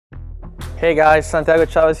Hey guys, Santiago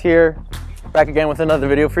Chavez here, back again with another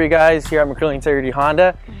video for you guys here at McCurley Integrity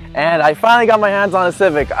Honda. And I finally got my hands on a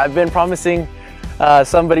Civic. I've been promising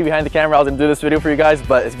somebody behind the camera I was gonna do this video for you guys,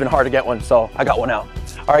 but it's been hard to get one, so I got one out.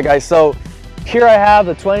 All right guys, so here I have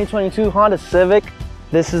the 2022 Honda Civic.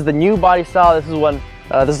 This is the new body style. This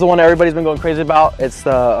is the one everybody's been going crazy about. It's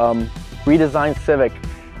the redesigned Civic.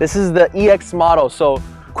 This is the EX model. So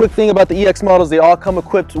quick thing about the EX models, they all come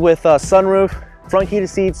equipped with a sunroof, front heated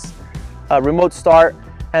seats, remote start,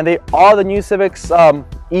 and all the new Civics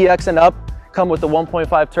EX and up come with the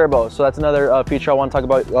 1.5 turbo. So that's another feature I want to talk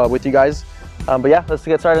about with you guys. But yeah, let's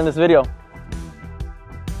get started in this video.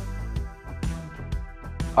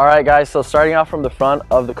 All right guys, so starting off from the front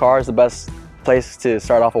of the car is the best place to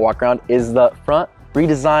start off a walk around. Is the front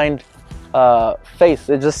redesigned face.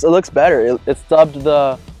 It looks better. It's dubbed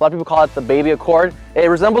a lot of people call it the baby Accord. It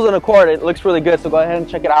resembles an Accord. It looks really good, so go ahead and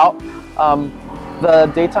check it out. The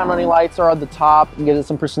daytime running lights are on the top and gives it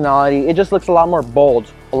some personality. It just looks a lot more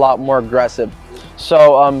bold, a lot more aggressive.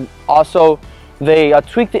 So also they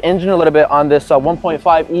tweaked the engine a little bit on this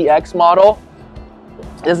 1.5 EX model.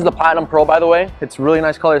 This is the Platinum Pearl, by the way. It's a really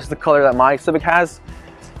nice color. This is the color that my Civic has.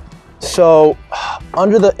 So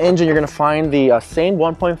under the engine, you're gonna find the same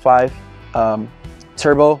 1.5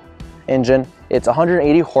 turbo engine. It's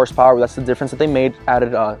 180 horsepower. That's the difference that they made.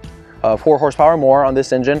 Added 4 horsepower more on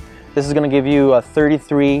this engine. This is gonna give you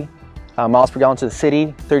 33 miles per gallon to the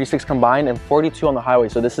city, 36 combined, and 42 on the highway.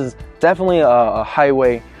 So this is definitely a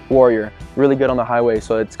highway warrior. Really good on the highway.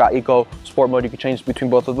 So it's got eco, sport mode. You can change between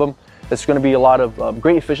both of them. It's going to be a lot of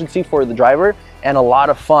great efficiency for the driver and a lot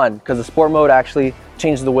of fun, because the sport mode actually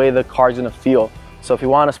changes the way the car is going to feel. So if you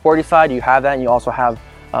want a sporty side, you have that, and you also have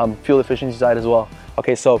fuel efficiency side as well.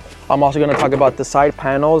 Okay, so I'm also going to talk about the side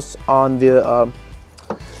panels on the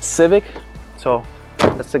Civic. So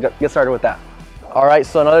let's get started with that. All right,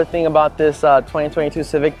 so another thing about this 2022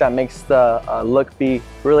 Civic that makes the look be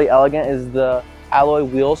really elegant is the alloy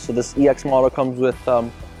wheels. So this EX model comes with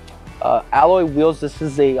alloy wheels. This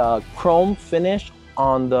is a chrome finish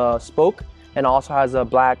on the spoke, and also has a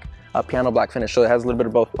black piano black finish. So it has a little bit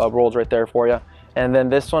of both rolls right there for you. And then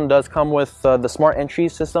this one does come with the smart entry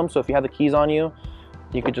system. So if you have the keys on you,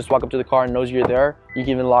 you could just walk up to the car and knows you're there. You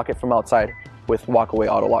can even lock it from outside with walk-away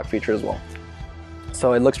auto lock feature as well.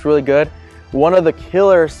 So it looks really good. One of the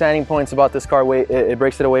killer standing points about this car, it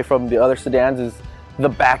breaks it away from the other sedans, is the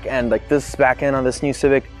back end. Like this back end on this new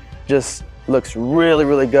Civic just looks really,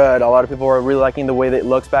 really good. A lot of people are really liking the way that it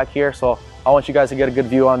looks back here, so I want you guys to get a good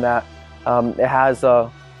view on that. It has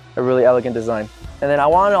a really elegant design. And then I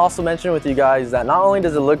want to also mention with you guys that not only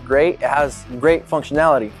does it look great, it has great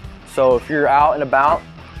functionality. So if you're out and about,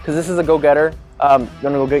 because this is a go-getter, you're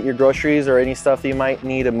gonna go get your groceries or any stuff that you might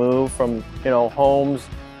need to move from, homes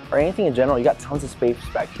or anything in general, you got tons of space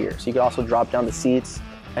back here. So you can also drop down the seats,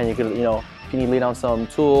 and you could, if you need to lay down some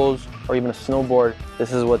tools or even a snowboard,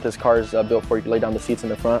 this is what this car is built for. You can lay down the seats in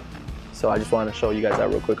the front. So I just wanted to show you guys that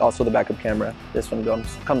real quick. Also the backup camera, this one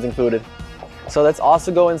comes included. So let's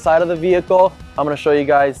also go inside of the vehicle. I'm gonna show you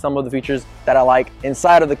guys some of the features that I like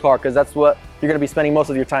inside of the car, because that's what you're gonna be spending most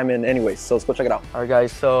of your time in anyways. So let's go check it out. All right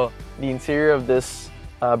guys, so the interior of this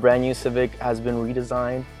brand new Civic has been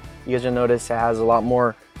redesigned. You guys will notice it has a lot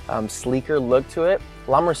more sleeker look to it.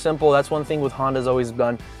 A lot more simple. That's one thing with Honda's always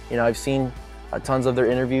done. I've seen tons of their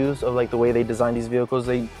interviews of like the way they design these vehicles.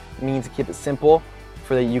 They mean to keep it simple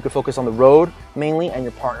for that you can focus on the road mainly and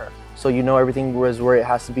your partner. So everything was where it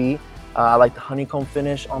has to be. I like the honeycomb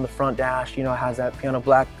finish on the front dash. It has that piano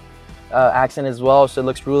black accent as well, so it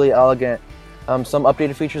looks really elegant. Some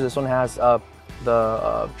updated features. This one has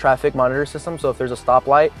the traffic monitor system. So if there's a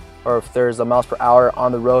stoplight or if there's a miles per hour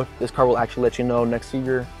on the road, this car will actually let you know next to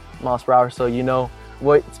your miles per hour, so you know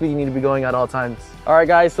what speed you need to be going at all times. All right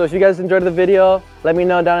guys, so if you guys enjoyed the video, let me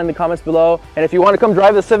know down in the comments below. And if you want to come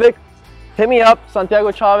drive the Civic, hit me up,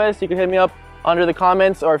 Santiago Chavez. You can hit me up under the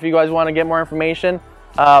comments, or if you guys want to get more information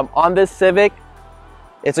on this Civic.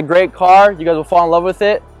 It's a great car. You guys will fall in love with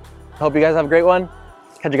it. I hope you guys have a great one.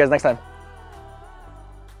 Catch you guys next time.